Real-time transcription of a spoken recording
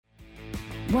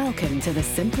Welcome to the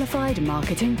Simplified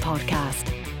Marketing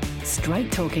Podcast.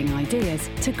 Straight talking ideas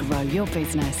to grow your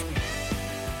business.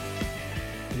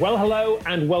 Well, hello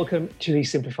and welcome to the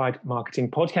Simplified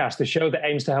Marketing Podcast, the show that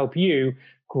aims to help you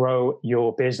grow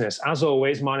your business. As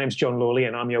always, my name's John Lawley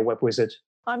and I'm your web wizard.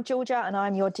 I'm Georgia and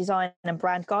I'm your design and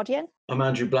brand guardian. I'm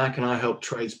Andrew Black and I help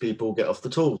tradespeople get off the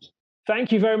tools.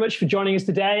 Thank you very much for joining us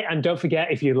today. And don't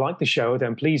forget, if you like the show,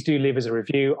 then please do leave us a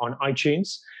review on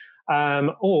iTunes.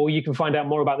 Or you can find out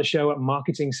more about the show at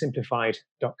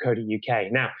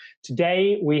marketingsimplified.co.uk. Now,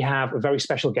 today we have a very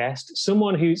special guest,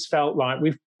 someone who's felt like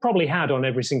we've probably had on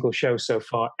every single show so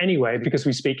far anyway, because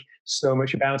we speak so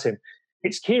much about him.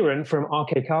 It's Kieran from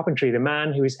RK Carpentry, the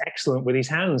man who is excellent with his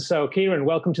hands. So Kieran,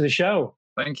 welcome to the show.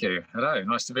 Thank you. Hello.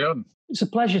 Nice to be on. It's a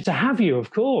pleasure to have you,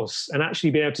 of course, and actually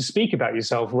be able to speak about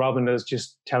yourself rather than us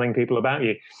just telling people about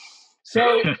you.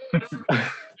 So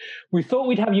we thought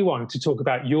we'd have you on to talk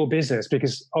about your business,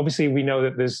 because obviously we know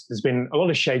that there's been a lot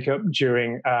of shake-up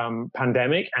during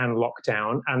pandemic and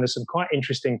lockdown, and there's some quite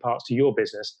interesting parts to your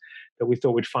business that we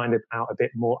thought we'd find out a bit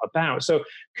more about. So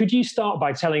could you start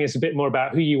by telling us a bit more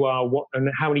about who you are, what and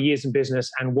how many years in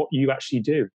business, and what you actually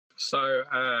do? So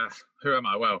who am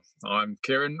I? Well, I'm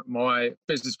Kieran. My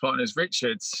business partner is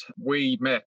Richard. We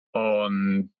met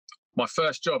on my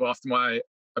first job after my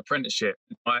apprenticeship,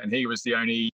 and he was the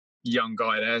only young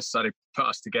guy there, so they put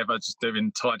us together just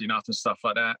doing tidying up and stuff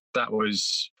like that. That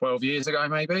was 12 years ago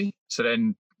maybe. So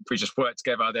then we just worked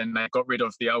together. Then they got rid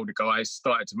of the older guys,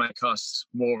 started to make us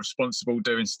more responsible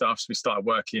doing stuff, so we started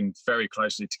working very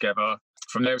closely together.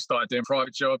 From there we started doing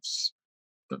private jobs.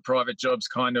 The private jobs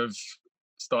kind of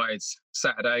started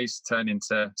Saturdays, turned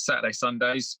into Saturday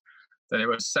Sundays. Then it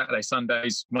was Saturday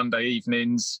Sundays, Monday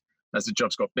evenings as the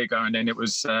jobs got bigger, and then it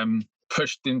was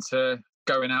pushed into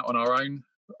going out on our own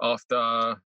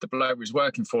after the bloke we was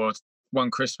working for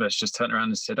one Christmas just turned around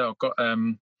and said, "Oh,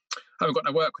 I've haven't got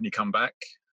no work when you come back."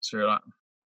 So we were like,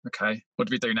 "Okay, what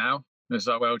do we do now?" And it was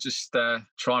like, "Well, just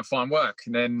try and find work."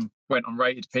 And then went on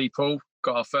Rated People,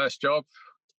 got our first job.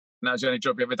 And that was the only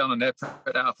job we ever done on there.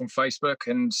 Put that up on Facebook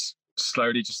and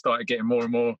slowly just started getting more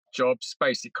and more jobs,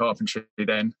 basic carpentry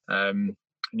then.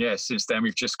 Since then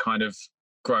we've just kind of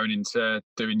grown into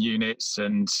doing units,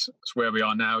 and where we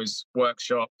are now is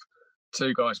workshop,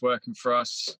 2 guys working for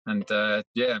us, and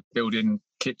building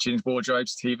kitchens,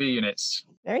 wardrobes, TV units.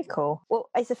 Very cool. Well,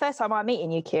 it's the first time I'm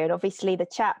meeting you, Kieran. Obviously the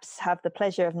chaps have the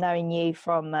pleasure of knowing you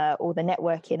from all the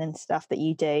networking and stuff that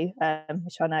you do,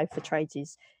 which I know for trades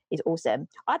is awesome.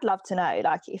 I'd love to know,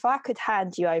 like, if I could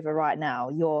hand you over right now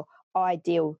your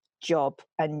ideal job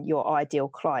and your ideal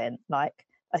client, like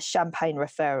a champagne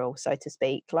referral, so to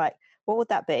speak, like, what would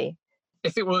that be?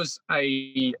 If it was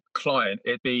a client,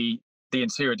 it'd be the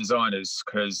interior designers,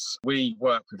 because we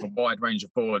work with a wide range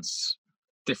of boards,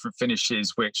 different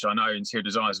finishes, which I know interior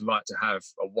designers like to have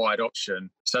a wide option.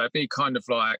 So it'd be kind of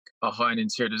like a high-end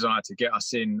interior designer to get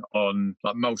us in on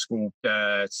like multiple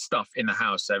stuff in the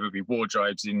house. There would be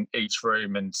wardrobes in each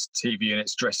room and TV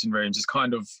units, dressing rooms. It's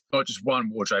kind of not just one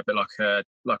wardrobe, but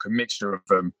like a mixture of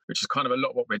them, which is kind of a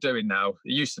lot what we're doing now.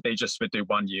 It used to be just we'd do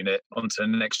one unit onto the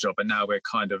next job, and now we're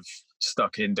kind of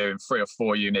stuck in doing 3 or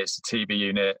 4 units, a TV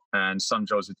unit, and some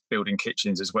jobs with building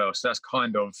kitchens as well. So that's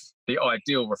kind of the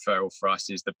ideal referral for us,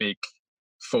 is the big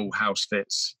full house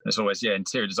fits. As always,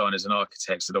 interior designers and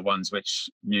architects are the ones which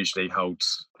usually hold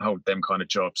them kind of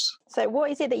jobs. So what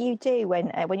is it that you do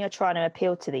when you're trying to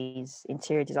appeal to these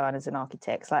interior designers and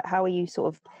architects? Like, how are you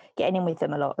sort of getting in with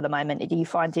them a lot at the moment? Do you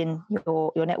find in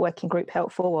your networking group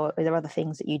helpful, or are there other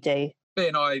things that you do?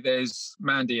 B&I, there's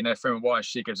Mandy and her friend Wise.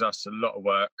 She gives us a lot of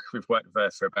work. We've worked with her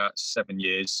for about 7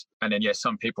 years. And then,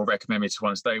 some people recommend me to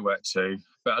ones they work to.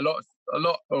 But a lot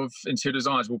of interior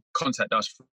designers will contact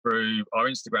us through our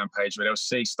Instagram page, where they'll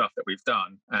see stuff that we've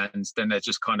done. And then they're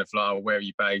just kind of like, "Oh, where are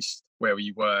you based? Where will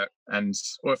you work?"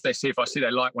 Or if I see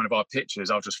they like one of our pictures,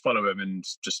 I'll just follow them and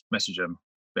just message them.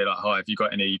 Be like, "Hi, have you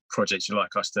got any projects you'd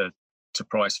like us to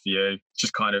price for you?"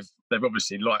 Just kind of, they've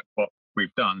obviously liked what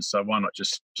we've done, so why not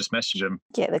just message them,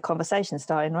 get the conversation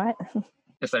starting, right?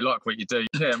 If they like what you do,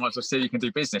 might as well see you can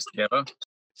do business together.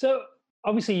 So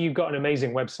obviously you've got an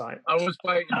amazing website. I was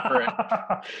waiting for it.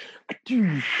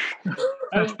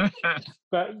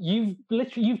 But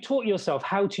you've taught yourself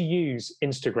how to use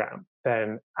Instagram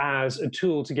then as a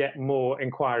tool to get more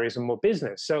inquiries and more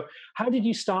business. So how did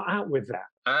you start out with that?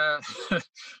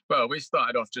 Well, we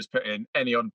started off just putting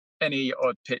any odd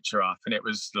picture up, and it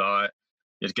was like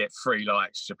you'd get 3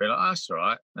 likes. You'd be like, "Oh, that's all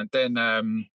right." And then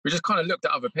we just kind of looked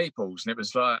at other people's, and it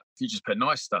was like, if you just put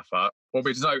nice stuff up, or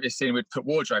we'd notice we'd put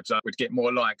wardrobes up, we'd get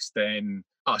more likes than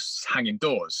us hanging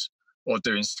doors or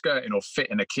doing skirting or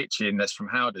fitting a kitchen that's from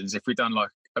Howdens. If we'd done like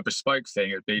a bespoke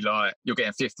thing, it'd be like you're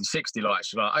getting 50, 60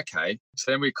 likes. You're like, okay.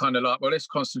 So then we kind of like, well, let's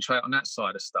concentrate on that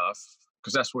side of stuff,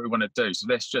 because that's what we want to do. So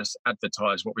let's just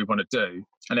advertise what we want to do.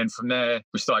 And then from there,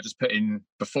 we started just putting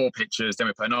before pictures, then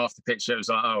we put an after picture. It was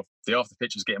like, oh, the after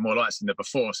picture's getting more likes than the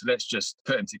before. So let's just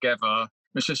put them together.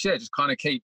 It's just, yeah, just kind of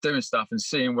keep doing stuff and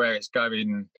seeing where it's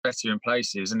going better in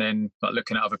places. And then like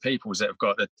looking at other people's that have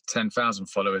got the 10,000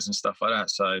 followers and stuff like that.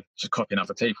 So just copying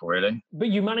other people, really. But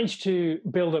you managed to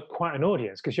build up quite an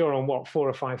audience, because you're on, what, 4,000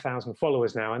 or 5,000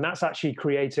 followers now. And that's actually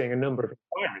creating a number of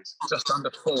inquiries. Just under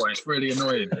 4. It's really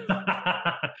annoying.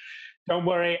 Don't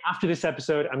worry. After this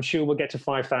episode, I'm sure we'll get to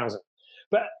 5,000.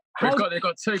 But they've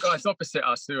got two guys opposite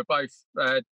us who are both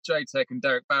JTech and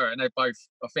Derek Barrett, and they're both,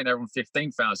 I think they're on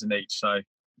 15,000 each. So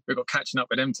we've got catching up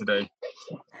with them to do.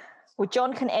 Well,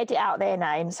 John can edit out their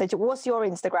names. So what's your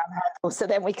Instagram handle? So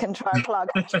then we can try and plug.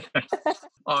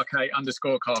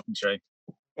 RK_carpentry.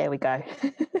 There we go.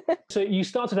 So you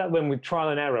started out then with trial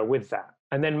and error with that,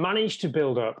 and then managed to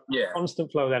build up a constant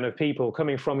flow then of people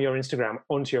coming from your Instagram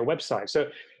onto your website. So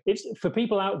it's for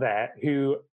people out there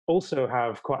who also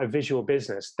have quite a visual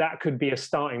business, that could be a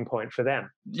starting point for them.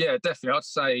 Yeah, definitely. I'd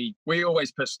say we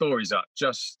always put stories up,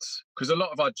 just because a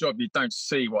lot of our job, you don't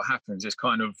see what happens. It's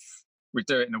kind of, we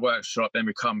do it in the workshop, then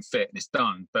we come fit and it's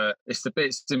done. But it's the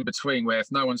bits in between where if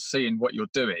no one's seeing what you're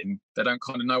doing, they don't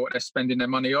kind of know what they're spending their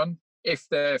money on. If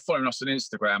they're following us on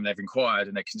Instagram, they've inquired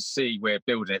and they can see we're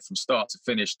building it from start to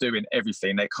finish, doing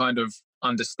everything, they kind of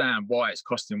understand why it's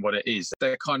costing what it is.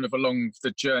 They're kind of along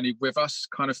the journey with us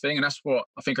kind of thing. And that's what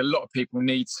I think a lot of people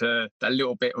need, to that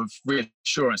little bit of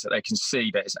reassurance that they can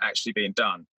see that it's actually being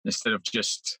done, instead of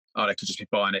just, oh, they could just be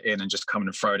buying it in and just coming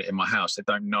and throwing it in my house. They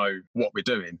don't know what we're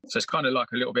doing. So it's kind of like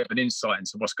a little bit of an insight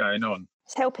into what's going on.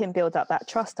 It's helping build up that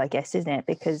trust, I guess, isn't it?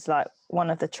 Because like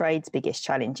one of the trade's biggest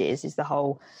challenges is the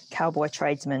whole cowboy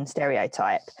tradesman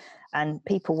stereotype. And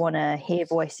people want to hear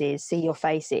voices, see your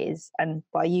faces. And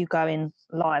by you going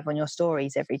live on your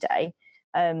stories every day,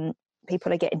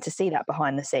 people are getting to see that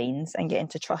behind the scenes and getting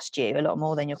to trust you a lot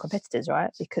more than your competitors, right?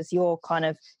 Because you're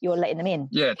letting them in.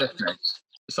 Yeah, definitely.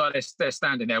 So they're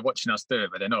standing there watching us do it,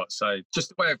 but they're not. So just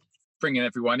the way of bringing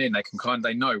everyone in,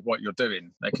 they know what you're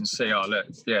doing. They can see, oh, look,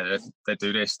 yeah, they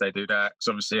do this, they do that. Because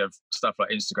obviously of stuff like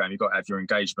Instagram, you've got to have your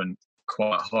engagement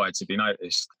quite high to be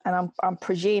noticed. And I'm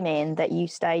presuming that you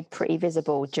stayed pretty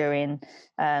visible during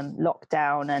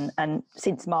lockdown and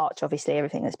since March, obviously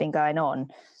everything that's been going on.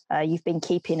 You've been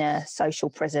keeping a social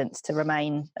presence to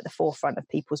remain at the forefront of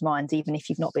people's minds, even if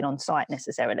you've not been on site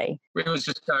necessarily. We was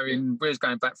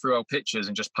going back through old pictures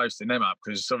and just posting them up,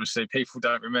 because obviously people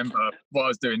don't remember what I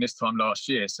was doing this time last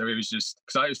year. So it was just,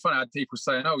 because it was funny, I had people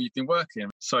saying, oh, you've been working.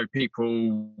 So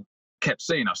people kept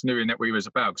seeing us, knowing that we was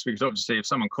about, because obviously if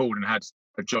someone called and had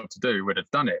a job to do, we'd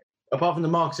have done it. Apart from the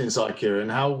marketing side, Kieran,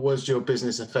 how was your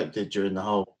business affected during the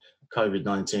whole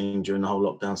COVID-19, during the whole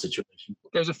lockdown situation?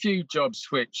 There was a few jobs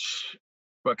which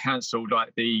were cancelled,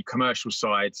 like the commercial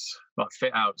sides, like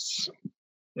fit outs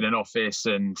in an office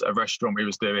and a restaurant we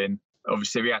was doing.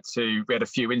 Obviously we had a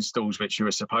few installs which we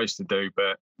were supposed to do,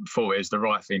 but thought it was the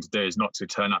right thing to do is not to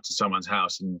turn up to someone's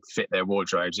house and fit their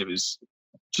wardrobes. It was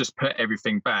just put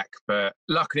everything back. But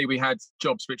luckily we had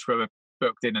jobs which were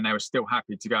booked in and they were still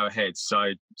happy to go ahead.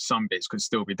 So some bits could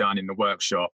still be done in the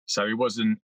workshop. So it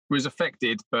was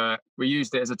affected, but we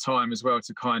used it as a time as well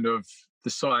to kind of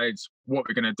decide what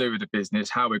we're going to do with the business,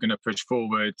 how we're going to push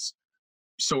forward,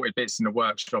 sorted bits in the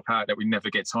workshop out that we never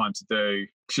get time to do.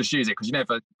 Just use it, because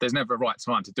there's never a right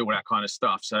time to do all that kind of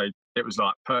stuff. So it was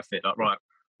like perfect, like, right,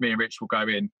 me and Rich will go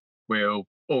in, we'll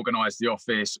organise the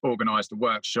office, organise the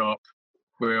workshop,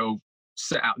 we'll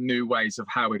set out new ways of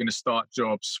how we're going to start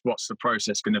jobs, what's the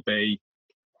process going to be.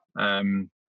 And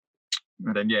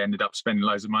then, ended up spending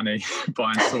loads of money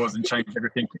buying saws and changing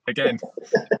everything again.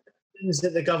 Things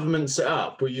that the government set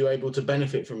up, were you able to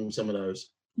benefit from some of those?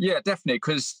 Yeah, definitely,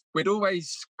 because we'd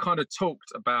always kind of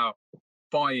talked about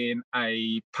buying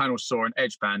a panel saw and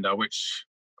edge bander, which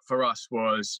for us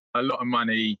was a lot of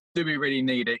money. Do we really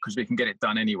need it? Because we can get it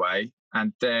done anyway.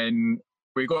 And then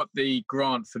we got the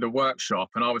grant for the workshop,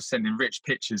 and I was sending Rich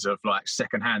pictures of like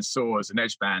secondhand saws and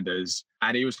edge banders.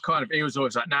 And he was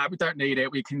always like, nah, we don't need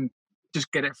it. We can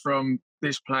just get it from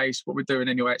this place. What we're doing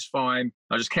anyway, it's fine.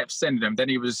 I just kept sending them.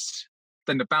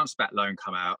 Then the bounce back loan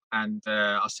come out, and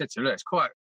I said to him, look, it's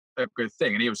quite a good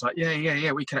thing. And he was like,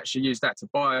 yeah, we could actually use that to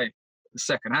buy the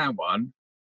second-hand one.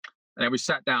 And then we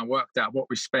sat down, worked out what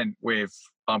we spent with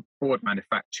our board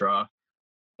manufacturer,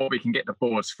 what we can get the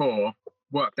boards for,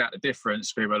 worked out the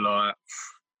difference. We were like,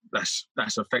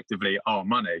 that's effectively our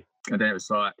money. And then it was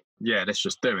like, yeah, let's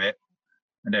just do it.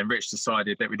 And then Rich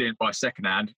decided that we didn't buy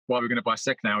secondhand. Why are we going to buy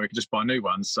secondhand? We could just buy new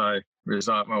ones. So it was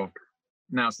like, well,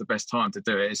 now's the best time to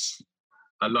do it. It's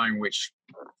a loan which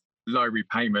low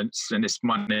repayments, and it's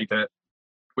money that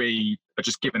we are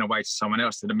just giving away to someone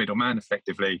else, to the middleman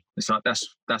effectively. It's like,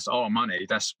 that's our money.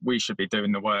 We should be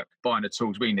doing the work, buying the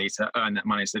tools we need to earn that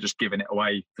money, instead of just giving it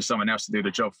away for someone else to do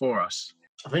the job for us.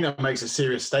 I think that makes a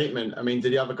serious statement. I mean, do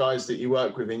the other guys that you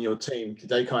work with in your team, did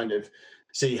they kind of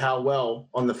see how well,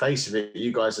 on the face of it,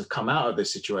 you guys have come out of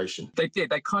this situation? They did.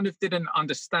 They kind of didn't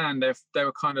understand. They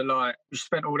were kind of like, we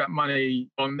spent all that money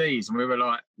on these. And we were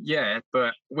like, yeah,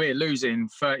 but we're losing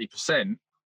 30%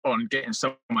 on getting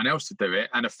someone else to do it.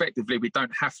 And effectively, we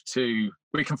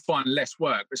can find less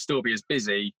work, but still be as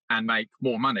busy and make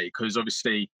more money. Because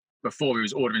obviously, before we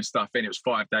was ordering stuff in, it was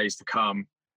 5 days to come,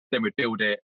 then we'd build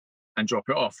it and drop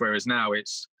it off. Whereas now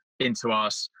it's into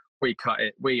us, we cut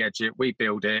it, we edge it, we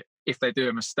build it. If they do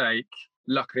a mistake,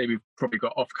 luckily we've probably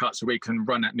got offcuts so we can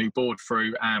run that new board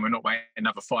through, and we're not waiting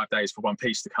another 5 days for one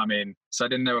piece to come in. So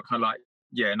then they were kind of like,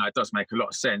 yeah, no, it does make a lot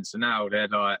of sense. And now they're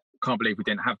like, can't believe we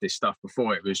didn't have this stuff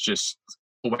before. It was just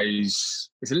always,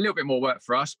 it's a little bit more work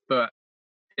for us, but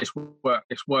it's work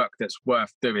that's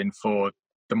worth doing for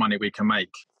the money we can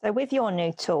make. So with your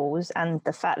new tools and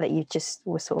the fact that you just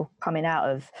were sort of coming out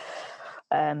of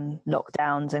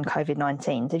lockdowns and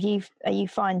COVID-19, are you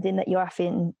finding that you're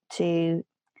having to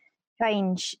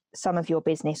change some of your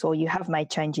business, or you have made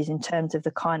changes in terms of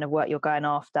the kind of work you're going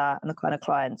after and the kind of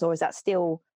clients, or is that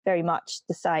still very much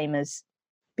the same as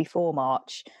before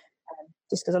March?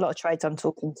 Just because a lot of trades I'm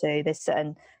talking to, there's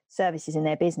certain services in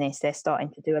their business they're starting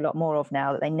to do a lot more of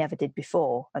now that they never did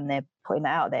before, and they're putting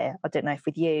that out there. I don't know if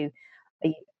with you,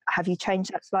 have you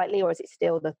changed that slightly, or is it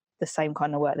still the same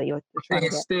kind of work that you're trying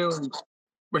to get?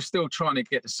 We're still trying to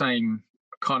get the same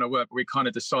kind of work, but we kind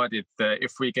of decided that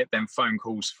if we get them phone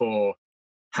calls for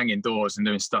hanging doors and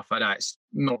doing stuff like that, it's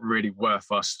not really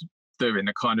worth us doing.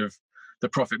 The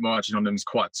profit margin on them is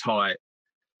quite tight.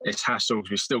 It's hassles.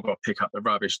 We've still got to pick up the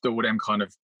rubbish, do all them kind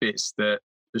of bits that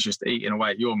is just eating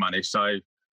away at your money. So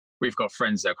we've got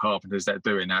friends that are carpenters that are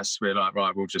doing that. So we're like,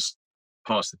 right, we'll just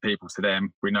pass the people to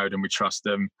them. We know them, we trust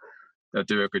them. They'll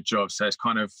do a good job. So it's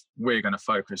kind of, we're going to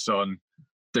focus on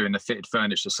doing the fitted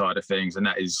furniture side of things, and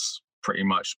that is pretty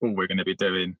much all we're going to be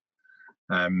doing.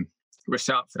 We're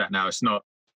set up for that now. There's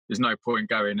no point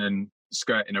going and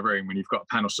skirting a room when you've got a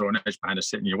panel saw and edge bander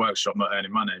sitting in your workshop not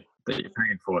earning money that you're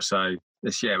paying for. So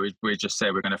we just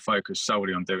said we're going to focus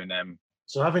solely on doing them.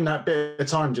 So having that bit of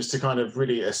time just to kind of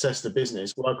really assess the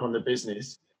business, work on the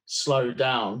business, slow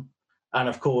down, and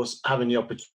of course having the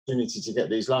opportunity to get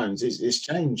these loans, it's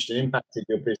changed and impacted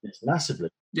your business massively.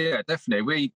 Yeah,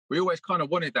 definitely. We always kind of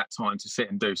wanted that time to sit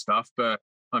and do stuff, but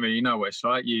I mean, you know what it's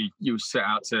like. You set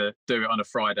out to do it on a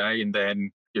Friday, and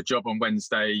then your job on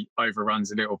Wednesday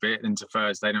overruns a little bit into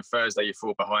Thursday, and Thursday you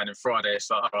fall behind, and Friday it's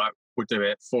like, all right, we'll do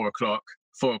it 4 o'clock.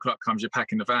 4 o'clock comes, you're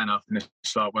packing the van up, and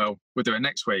it's like, well, we'll do it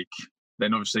next week.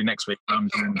 Then obviously next week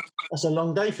comes. And that's a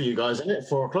long day for you guys, isn't it?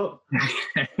 4 o'clock.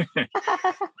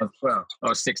 Well, I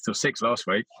was 6 till 6 last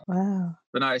week. Wow.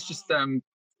 But no, it's just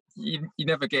you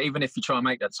never get, even if you try and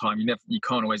make that time, you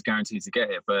can't always guarantee to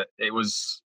get it. But it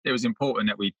was important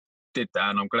that we did that,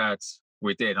 and I'm glad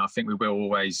we did. I think we will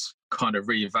always kind of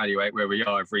reevaluate where we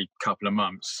are every couple of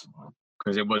months,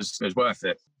 because it was worth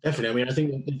it. Definitely. I mean, I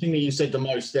think the thing that you said the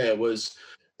most there was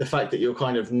the fact that you're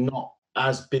kind of not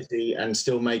as busy and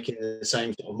still making the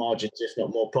same sort of margins, if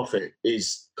not more profit,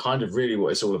 is kind of really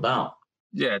what it's all about.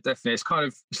 Yeah, definitely.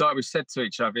 It's like we said to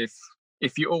each other,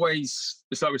 if you always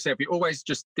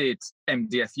just did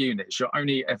MDF units, you're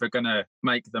only ever going to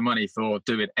make the money for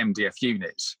doing MDF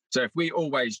units. So if we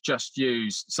always just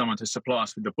use someone to supply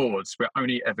us with the boards, we're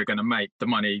only ever going to make the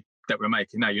money that we're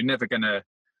making now. You're never going to,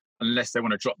 unless they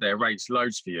want to drop their rates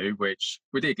loads for you, which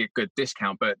we did get good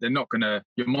discount, but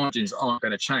your margins aren't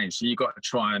going to change. So you've got to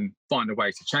try and find a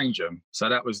way to change them. So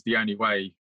that was the only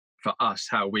way for us,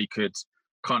 how we could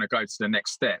kind of go to the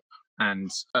next step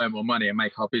and earn more money and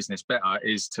make our business better,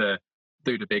 is to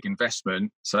do the big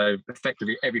investment. So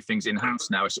effectively everything's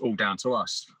in-house now. It's all down to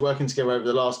us. Working together over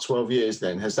the last 12 years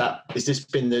then, has this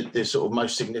been the sort of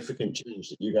most significant change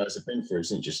that you guys have been through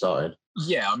since you started?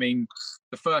 Yeah, I mean,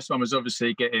 the first one was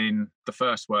obviously getting the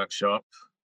first workshop.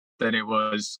 Then it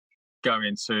was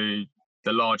going to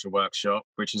the larger workshop,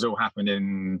 which has all happened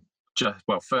in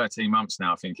 13 months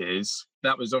now, I think it is.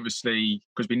 That was obviously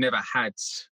because we never had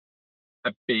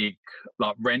a big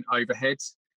rent overhead.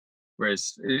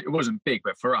 Whereas it wasn't big,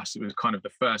 but for us, it was kind of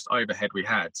the first overhead we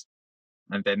had.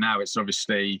 And then now it's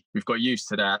obviously, we've got used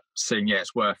to that, seeing, yeah,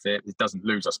 it's worth it. It doesn't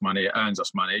lose us money, it earns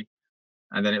us money.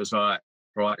 And then it was like,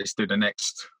 right, let's do the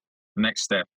next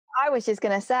step. I was just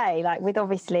going to say, like, with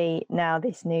obviously now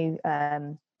this new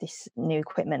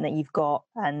equipment that you've got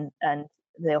and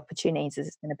the opportunities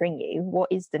it's going to bring you,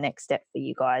 what is the next step for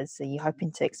you guys? Are you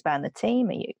hoping to expand the team?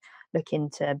 Are you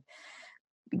looking to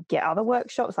get other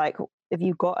workshops? Like, have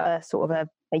you got a sort of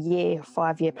a year,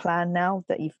 5-year plan now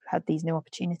that you've had these new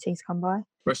opportunities come by?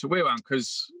 Well, it's a weird one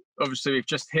because obviously we've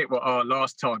just hit what our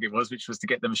last target was, which was to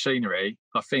get the machinery.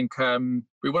 I think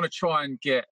we want to try and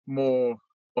get more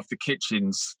of the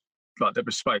kitchens, like the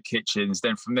bespoke kitchens.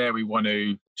 Then from there, we want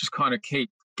to just kind of keep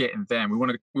getting them. We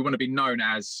want to be known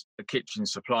as a kitchen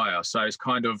supplier. So it's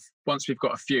kind of, once we've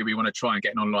got a few, we want to try and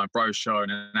get an online brochure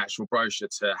and an actual brochure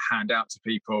to hand out to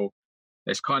people.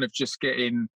 It's kind of just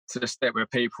getting to the step where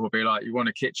people will be like, you want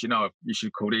a kitchen? Oh, you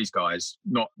should call these guys.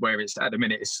 Not where it's at the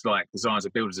minute, it's like designers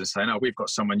or builders are saying, oh, we've got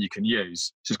someone you can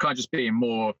use. So it's kind of just being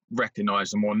more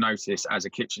recognised and more noticed as a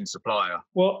kitchen supplier.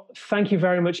 Well, thank you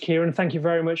very much, Kieran. Thank you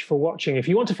very much for watching. If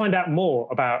you want to find out more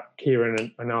about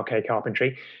Kieran and RK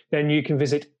Carpentry, then you can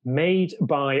visit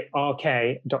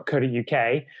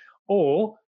madebyrk.co.uk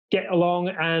or get along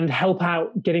and help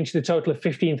out getting to the total of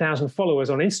 15,000 followers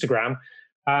on Instagram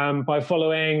by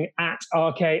following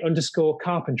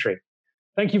 @RK_carpentry.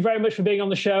 Thank you very much for being on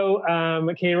the show,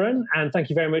 Kieran, and thank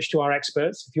you very much to our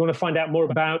experts. If you want to find out more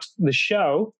about the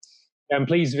show,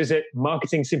 please visit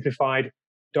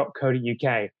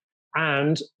marketingsimplified.co.uk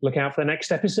and look out for the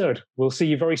next episode. We'll see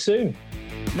you very soon.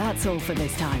 That's all for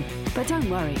this time, but don't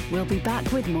worry, we'll be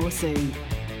back with more soon.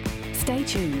 Stay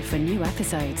tuned for new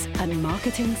episodes at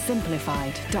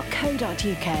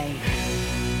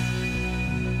marketingsimplified.co.uk.